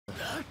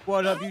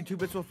What up,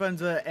 YouTube? It's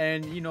Wolfenza,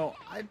 and you know,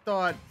 I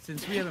thought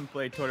since we haven't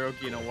played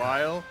Todoroki in a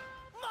while,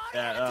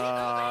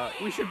 that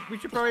we should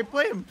probably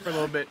play him for a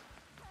little bit.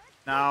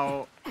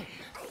 Now,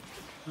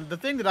 the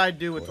thing that I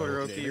do with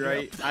Todoroki,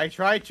 right? I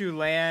try to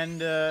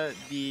land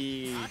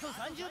the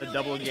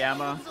double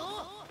gamma,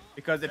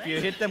 because if you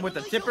hit them with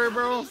a tipper,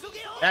 bro,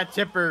 that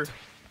tipper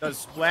does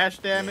splash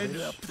damage.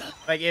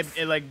 Like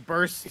it like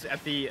bursts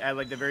at the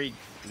very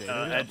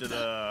edge of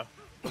the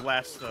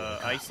last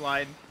ice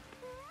slide.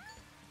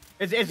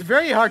 It's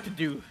very hard to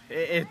do.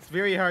 It's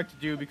very hard to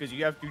do because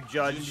you have to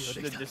judge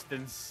the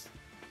distance.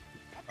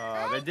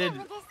 They did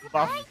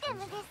buff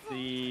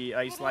the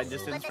ice slide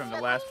distance from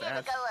the last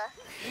patch.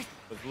 It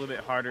was a little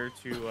bit harder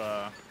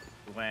to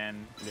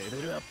land.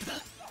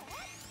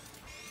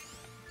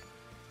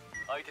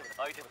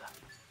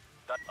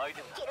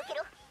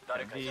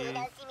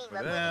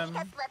 For them.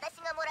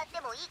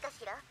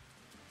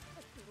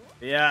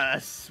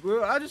 Yes.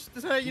 Well, I just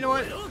decided, you know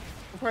what? We'll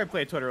probably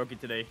play Todoroki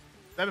today.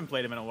 I haven't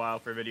played him in a while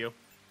for a video.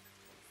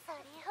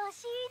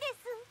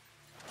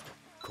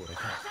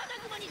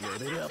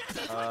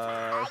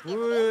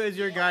 Who is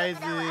your guys'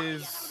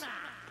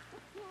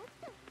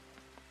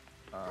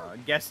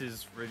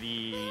 guesses for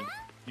the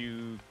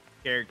new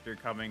character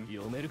coming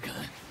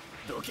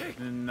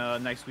in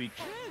next week?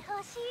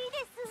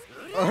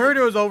 I heard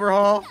it was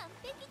Overhaul,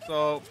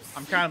 so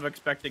I'm kind of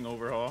expecting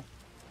Overhaul.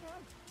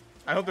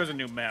 I hope there's a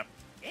new map.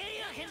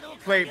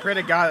 Pray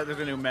to God that there's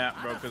a new map,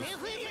 bro, because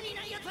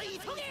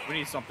we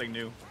need something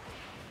new.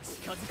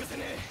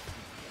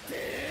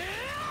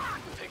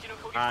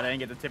 I didn't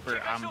get the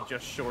tipper. I'm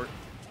just short.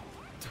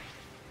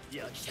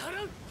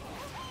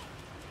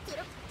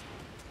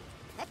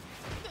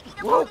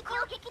 Whoa!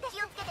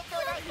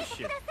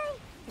 Shit.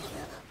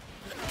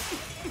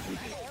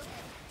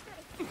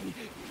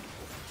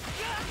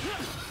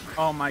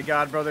 Oh my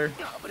God, brother.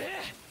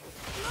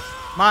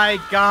 My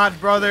God,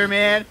 brother,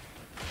 man.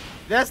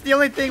 That's the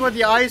only thing with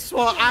the ice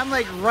wall. I'm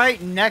like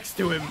right next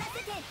to him.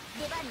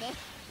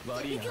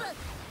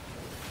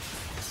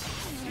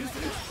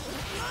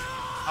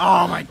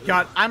 Oh my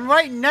God, I'm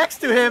right next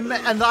to him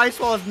and the ice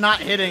wall is not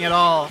hitting at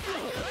all.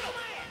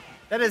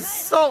 That is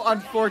so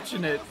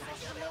unfortunate.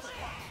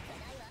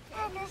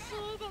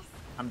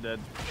 I'm dead.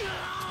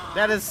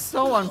 That is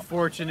so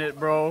unfortunate,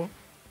 bro.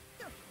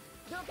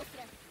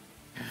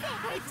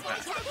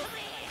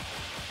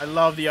 I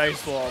love the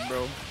ice wall,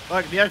 bro.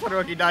 Look, the ice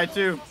Todoroki died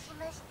too.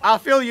 I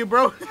feel you,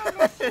 bro.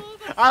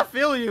 I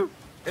feel you.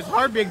 It's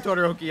hard being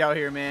Todoroki out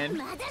here,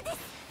 man.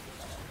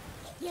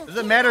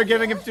 Doesn't matter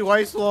giving him 2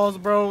 ice walls,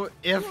 bro,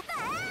 if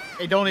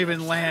they don't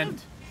even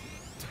land.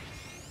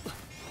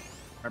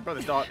 My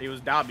brother thought he was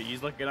Dobby.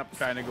 He's looking up,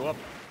 trying to go up.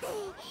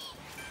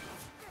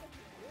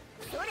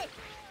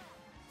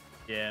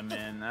 Yeah,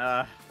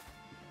 man.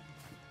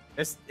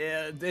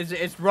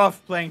 It's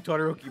rough playing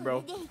Todoroki,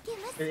 bro.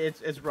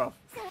 It's rough.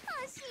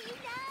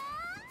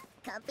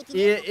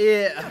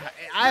 Yeah,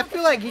 I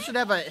feel like he should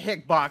have a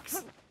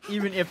hitbox,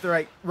 even if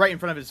they're right in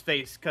front of his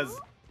face, because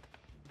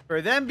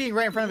for them being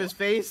right in front of his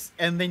face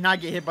and they not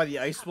get hit by the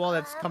ice wall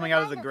that's coming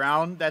out of the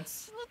ground,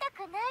 that's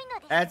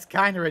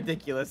kind of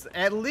ridiculous.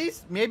 At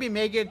least maybe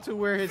make it to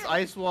where his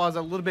ice wall is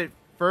a little bit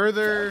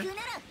further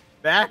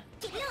back,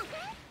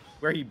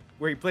 where he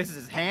places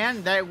his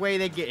hand. That way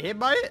they get hit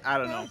by it. I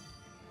don't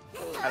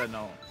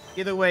know.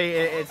 Either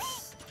way,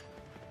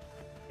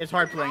 it's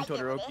hard playing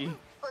Todoroki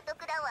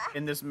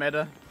in this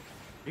meta,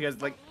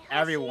 because like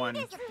everyone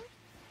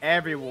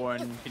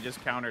can just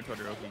counter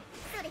Todoroki.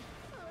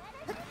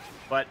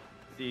 But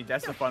see,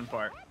 that's the fun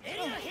part.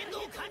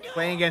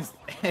 Playing against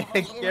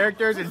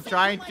characters and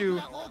trying to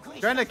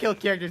kill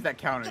characters that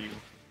counter you,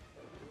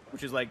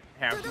 which is like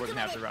more than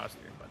half the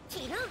roster. But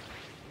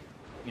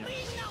you know, it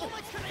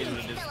is what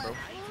it is, bro.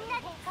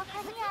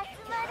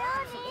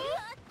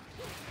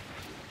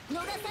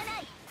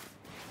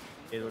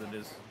 It is what it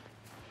is.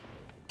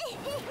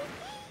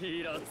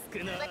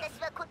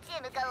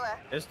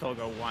 This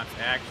Togo wants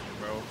action,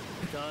 bro.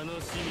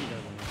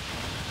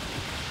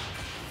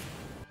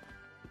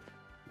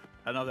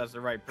 I don't know if that's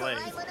the right play.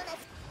 Yeah,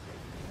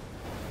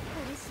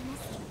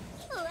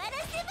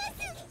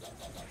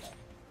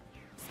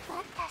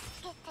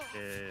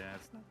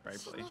 that's not the right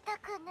play.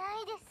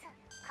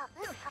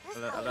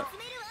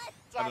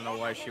 I don't know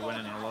why she went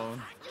in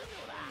alone.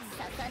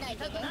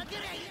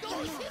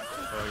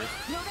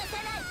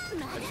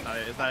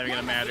 It's not even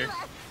gonna matter.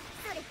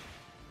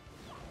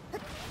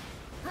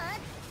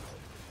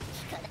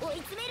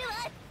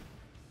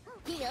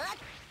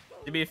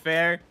 To be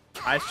fair,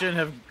 I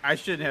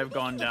shouldn't have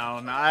gone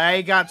down.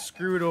 I got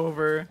screwed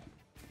over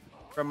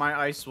from my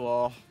ice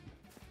wall.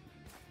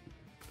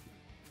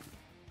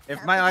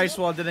 If my ice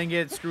wall didn't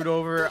get screwed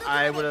over,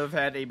 I would have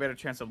had a better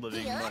chance of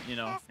living. But you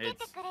know,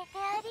 it's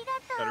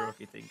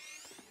Todoroki thing.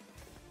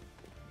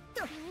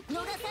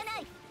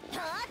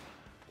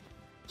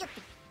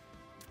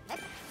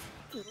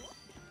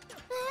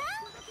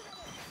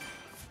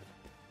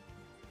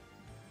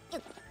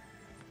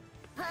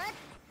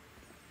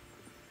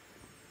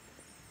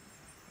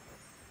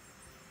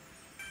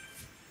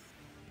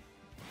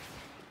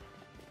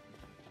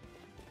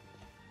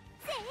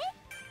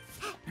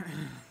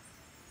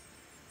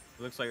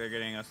 looks like they're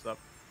getting us up.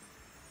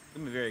 It's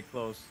gonna be very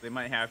close. They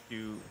might have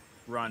to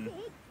run.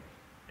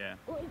 Yeah.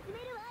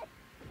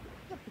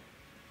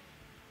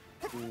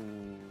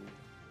 Ooh.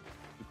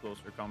 Too close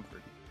for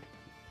comfort.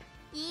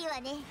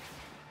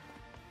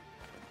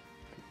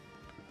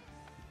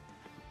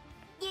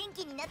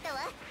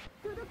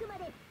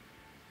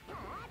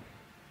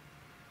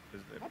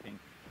 Because they're pink.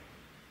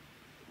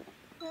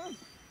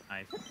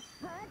 Nice.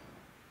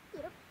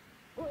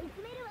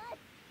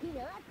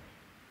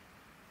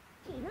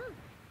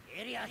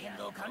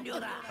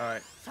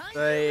 Alright.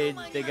 They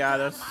got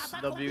us.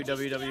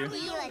 WWW.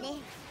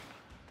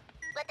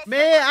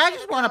 Man, I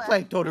just want to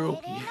play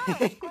Todoroki.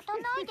 I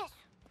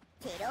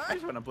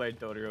just want to play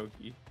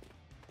Todoroki.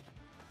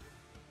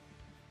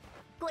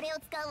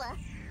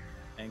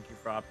 Thank you,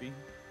 Froppy.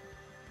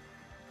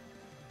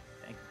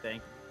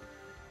 Thank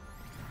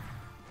you.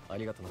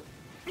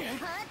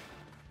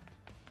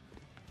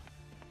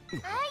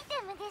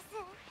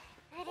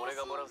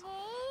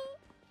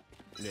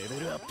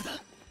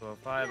 So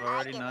 5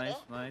 already, nice.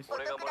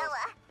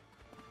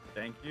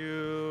 Thank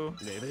you.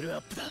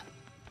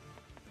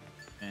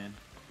 Man.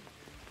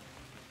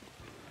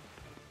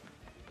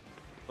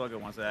 Plugger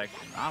wants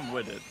action. I'm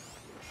with it.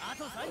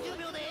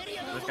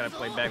 Just gotta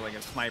play back like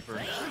a sniper.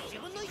 I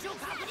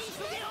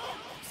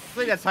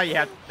think that's how you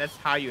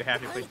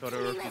have to play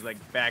Todoroki, like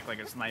back like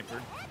a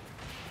sniper.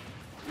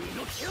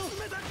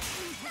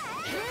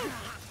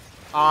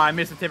 Oh, I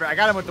missed a tipper. I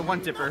got him with the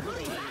one tipper.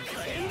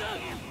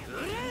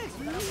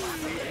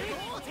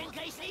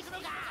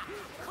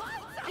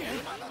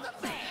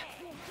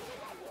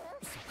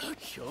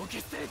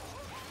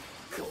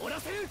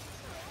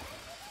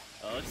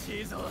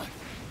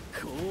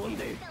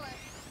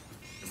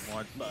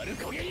 What?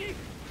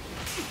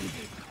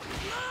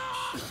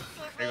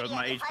 There goes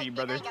my HP,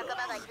 brother.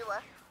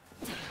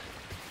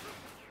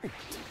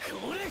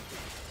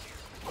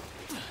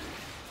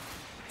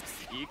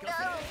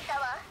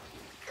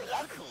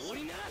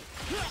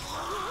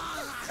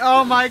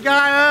 Oh my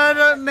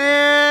god,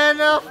 man!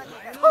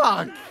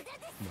 Fuck!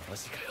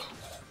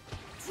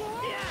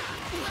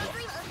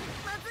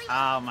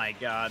 Oh my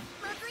god.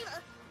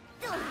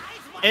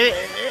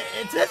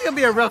 It's gonna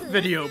be a rough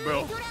video,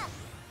 bro.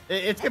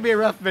 It's gonna be a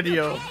rough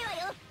video.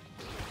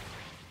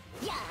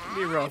 It's gonna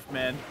be rough,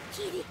 man.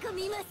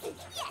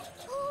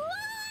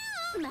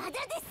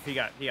 He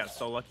got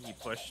so lucky he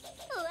pushed.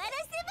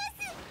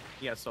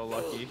 He got so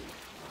lucky.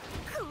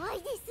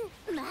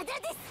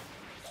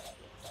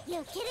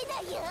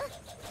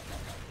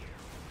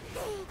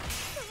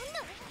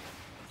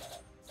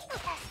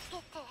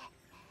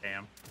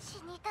 Damn.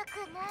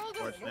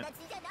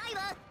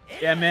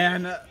 Yeah,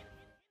 man.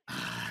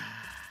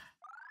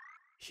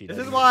 This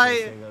is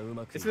why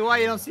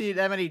you don't see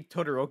that many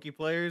Todoroki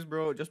players,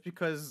 bro. Just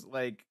because,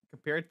 like,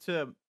 compared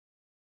to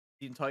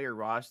the entire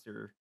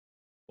roster,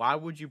 why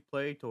would you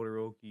play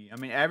Todoroki? I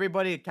mean,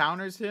 everybody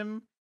counters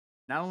him.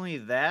 Not only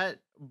that,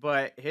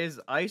 but his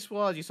ice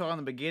wall, as you saw in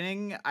the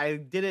beginning, I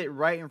did it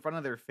right in front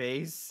of their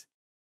face,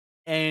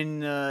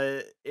 and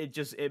it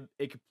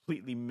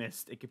completely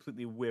missed. It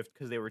completely whiffed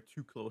because they were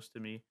too close to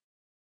me.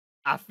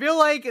 I feel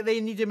like they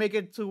need to make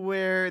it to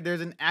where there's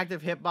an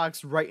active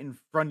hitbox right in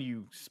front of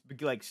you,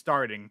 like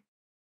starting.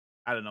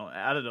 I don't know.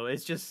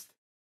 It's just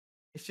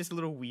a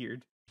little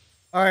weird.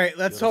 All right,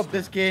 let's hope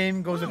this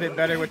game goes a bit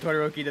better with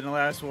Todoroki than the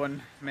last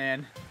one,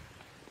 man.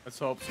 Let's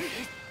hope.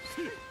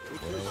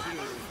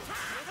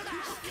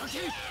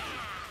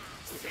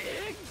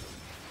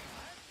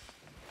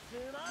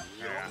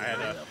 I had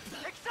a...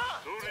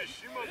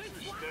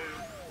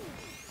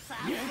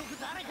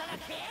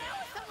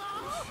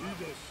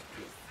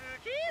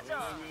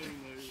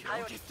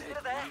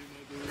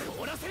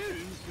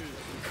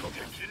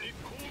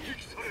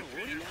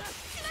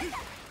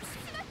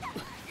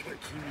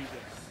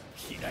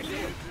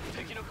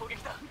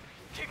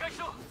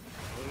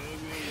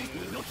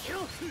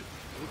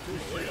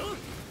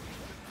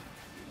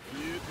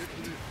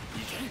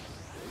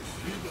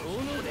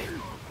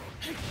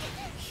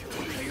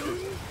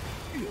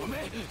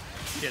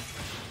 Shit.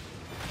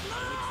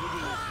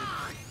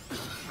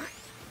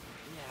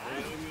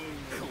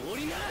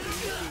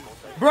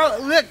 Bro,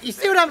 look, you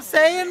see what I'm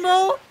saying,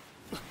 bro?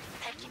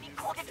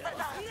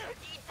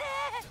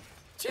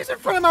 She's in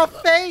front of my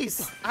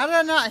face. How did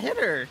I not hit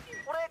her?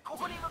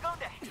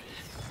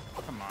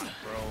 Come on,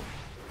 bro.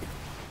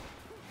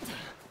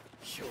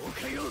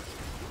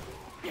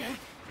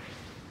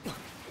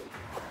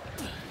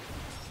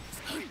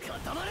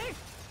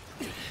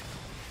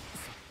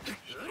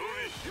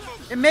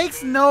 It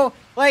makes no,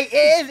 like,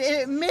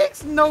 it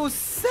makes no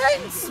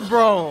sense,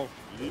 bro.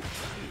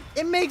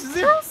 It makes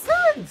 0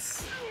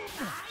 sense.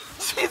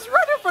 She's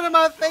right in front of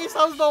my face.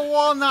 How's the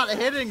wall not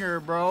hitting her,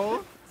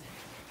 bro?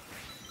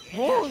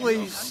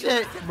 Holy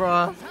shit,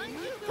 bro.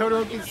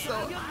 Todoroki's so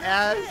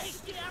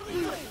ass.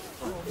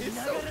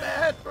 He's so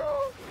bad,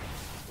 bro.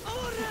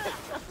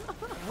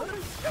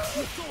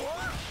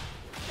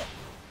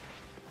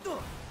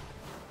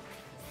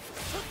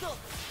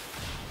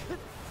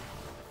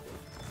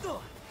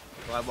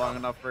 Do I have long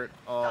enough for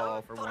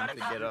one to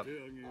get up?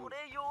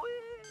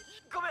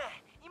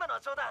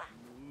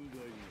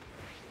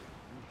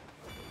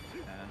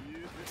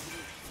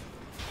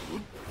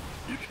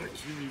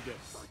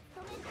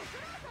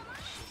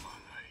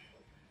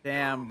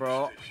 Damn,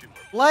 bro.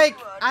 Like,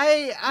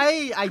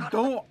 I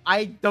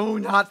do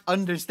not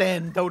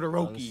understand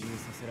Todoroki.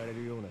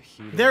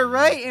 They're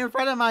right in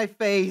front of my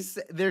face.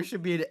 There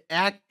should be an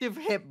active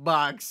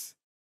hitbox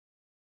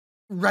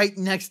right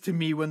next to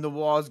me when the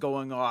wall's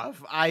going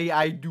off.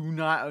 I do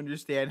not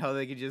understand how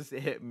they can just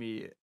hit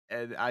me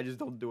and I just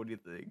don't do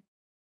anything.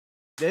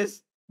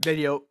 This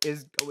video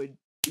is going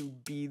to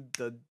be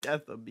the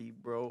death of me,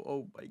 bro.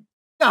 Oh my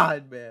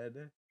god,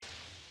 man.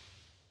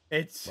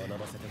 It's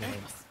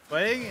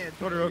playing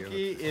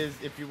Todoroki is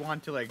if you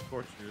want to like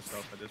torture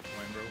yourself at this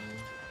point,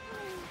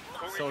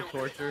 bro. So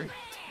torture.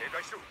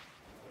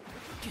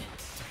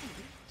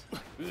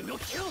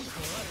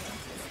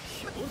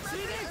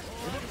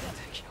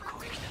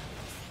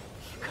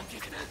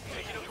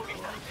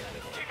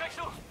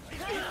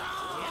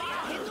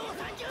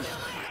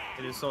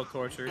 It is so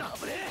tortured.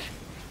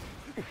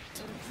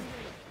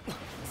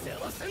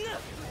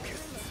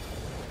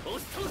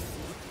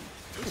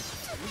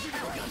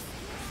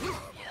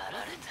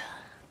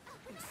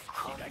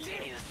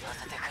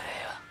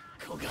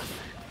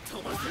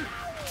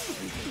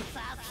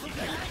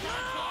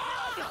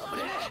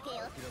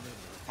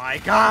 My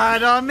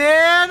god, oh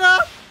man!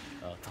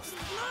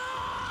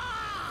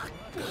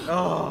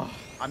 Oh,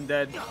 I'm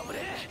dead.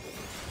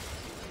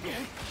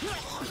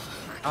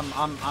 I'm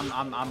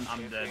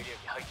dead.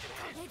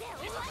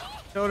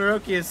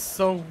 Todoroki is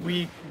so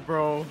weak,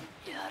 bro.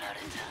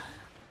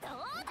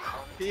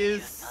 He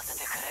is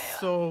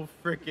so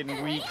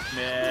freaking weak,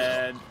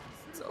 man.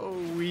 So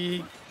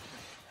weak.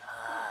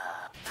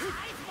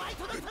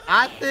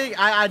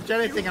 I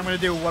generally think I'm gonna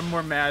do one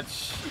more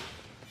match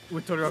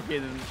with Todoroki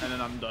and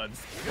then I'm done.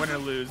 Win or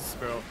lose,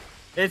 bro.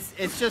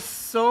 It's just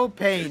so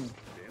pain.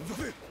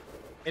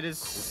 It is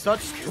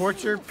such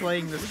torture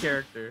playing this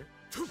character.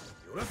 You're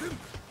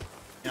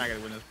not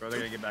gonna win this, bro. They're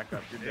gonna get back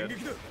up. You're dead.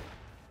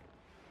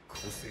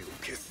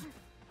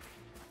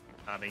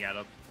 Ah, they got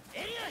up.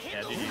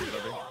 Yeah, GG's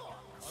brother.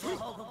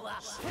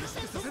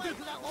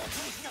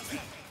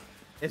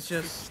 It's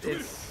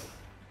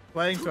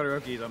playing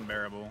Todoroki is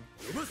unbearable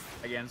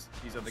against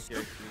these other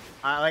characters.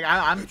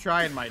 I'm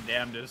trying my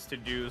damnedest to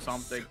do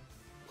something.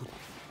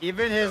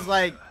 Even his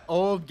like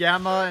old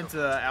gamma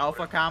into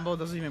alpha combo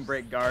doesn't even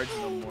break guards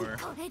no more.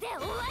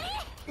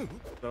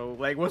 So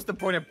like, what's the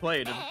point of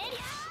playing him?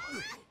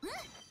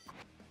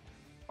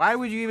 Why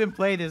would you even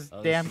play this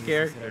damn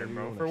character,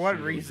 bro? For what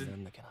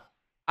reason?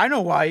 I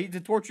know why. To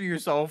torture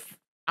yourself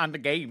on the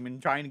game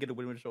and trying to get a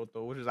win with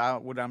Shoto, which is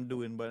what I'm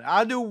doing. But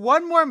I'll do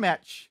one more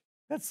match.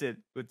 That's it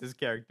with this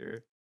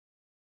character.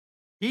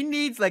 He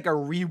needs like a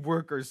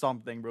rework or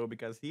something, bro,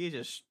 because he is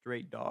just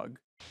straight dog.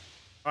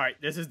 All right,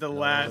 this is the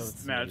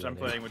last match I'm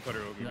playing with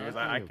Todoroki because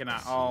I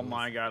cannot. Oh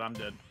my god, I'm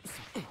dead.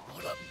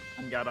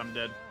 Oh god, I'm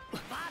dead.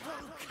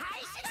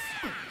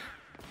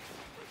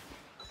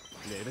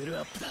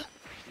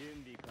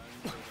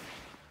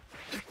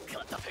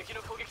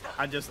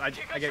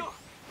 I get.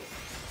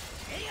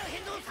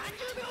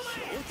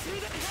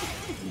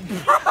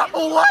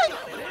 What?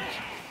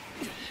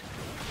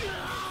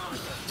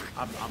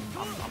 I'm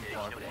fucked,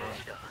 bro.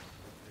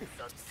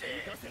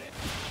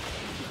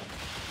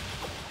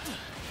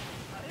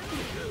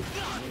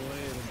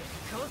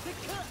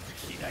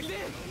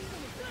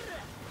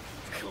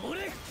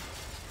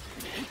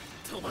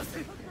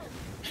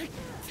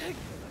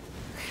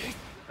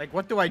 Like,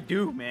 what do I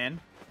do, man?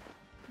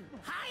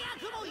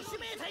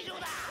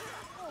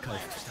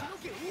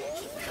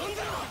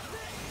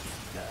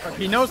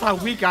 He knows how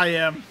weak I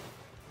am.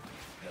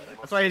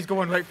 That's why he's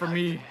going right for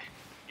me.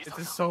 This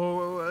is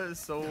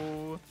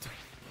so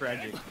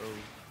tragic, bro.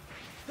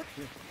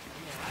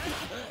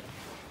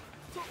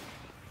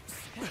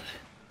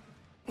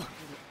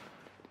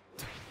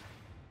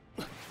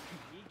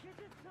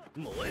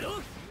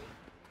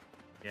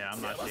 Yeah,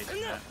 I'm not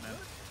chasing that, man.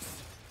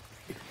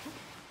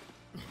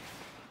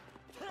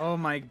 Oh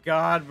my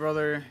god,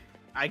 brother.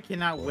 I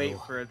cannot wait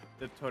for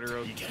the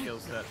Todoroki skill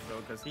set, though,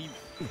 because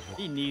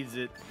he needs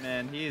it,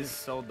 man. He is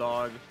so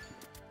dog.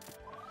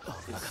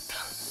 He's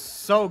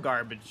so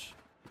garbage.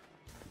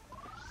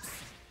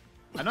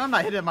 I know I'm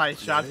not hitting my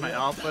shots, my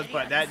alphas,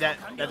 but that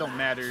don't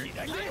matter.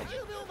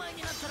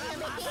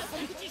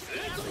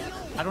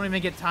 I don't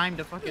even get time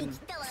to fucking.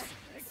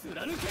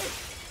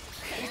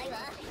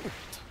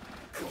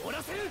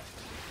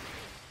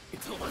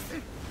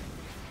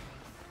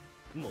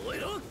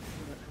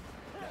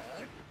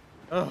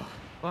 Oh,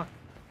 fuck.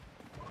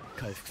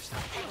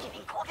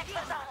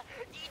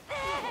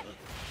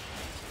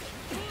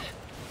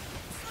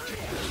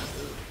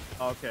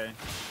 Okay.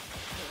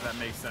 That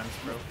makes sense,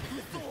 bro.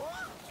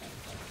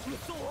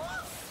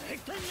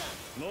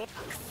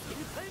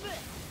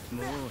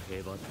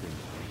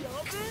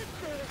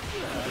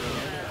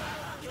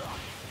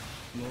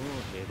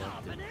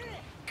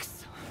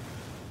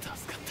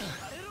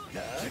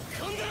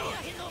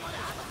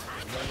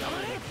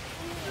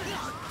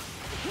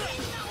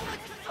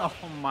 Oh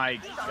my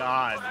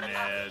god,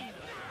 man.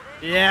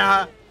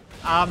 Yeah,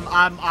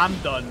 I'm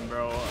done,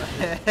 bro.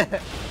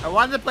 I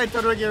wanted to play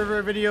Todoroki for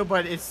a video,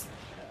 but it's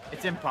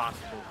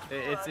impossible.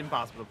 It's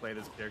impossible to play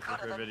this character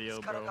for a video,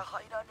 bro.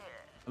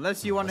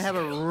 Unless you want to have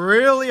a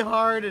really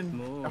hard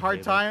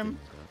time,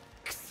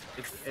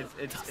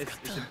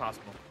 it's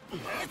impossible.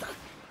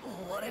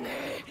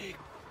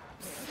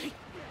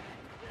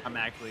 I'm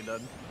actually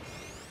done.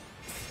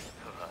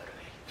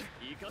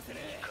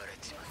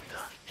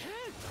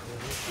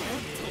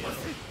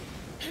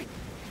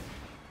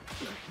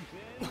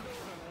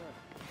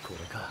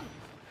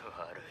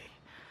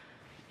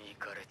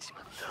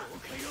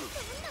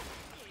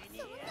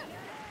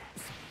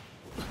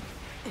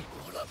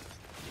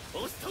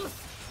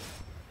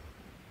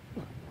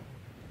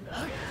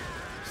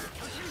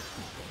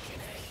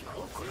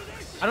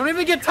 I don't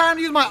even get time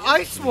to use my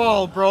ice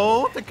wall,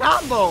 bro. The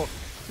combo.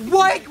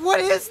 What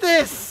is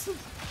this?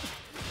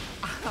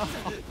 Oh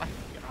my god.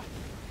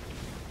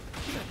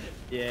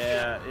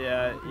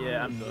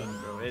 Yeah, I'm done,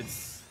 bro.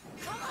 It's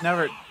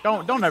never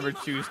don't ever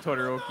choose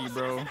Todoroki,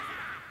 bro.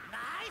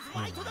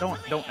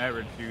 Don't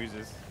ever choose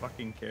this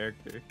fucking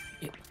character.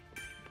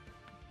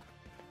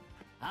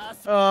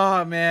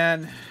 Oh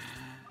man.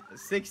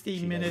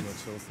 16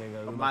 minutes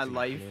of my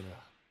life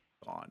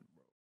gone,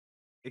 bro.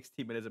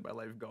 16 minutes of my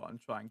life gone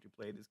trying to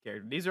play this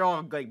character. These are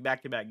all like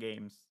back-to-back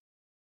games,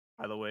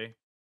 by the way.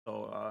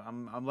 So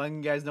I'm letting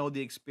you guys know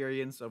the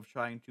experience of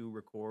trying to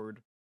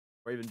record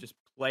or even just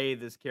play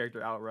this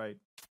character outright.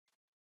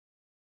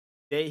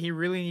 He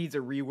really needs a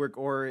rework,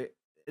 or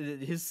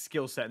his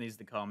skill set needs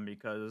to come,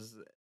 because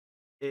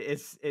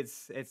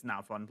it's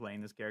not fun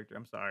playing this character.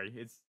 I'm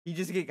sorry. He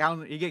just get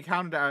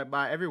counted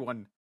by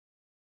everyone,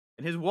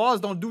 and his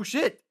walls don't do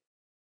shit.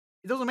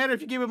 It doesn't matter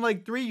if you give him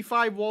like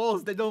 3-5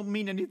 walls; they don't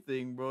mean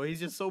anything, bro.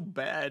 He's just so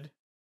bad.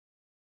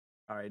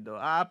 All right, though.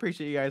 I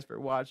appreciate you guys for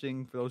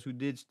watching. For those who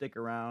did stick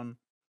around,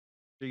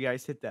 sure you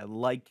guys hit that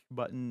like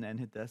button and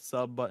hit that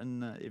sub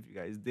button if you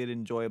guys did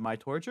enjoy my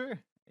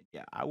torture.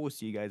 Yeah, I will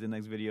see you guys in the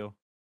next video.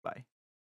 Bye.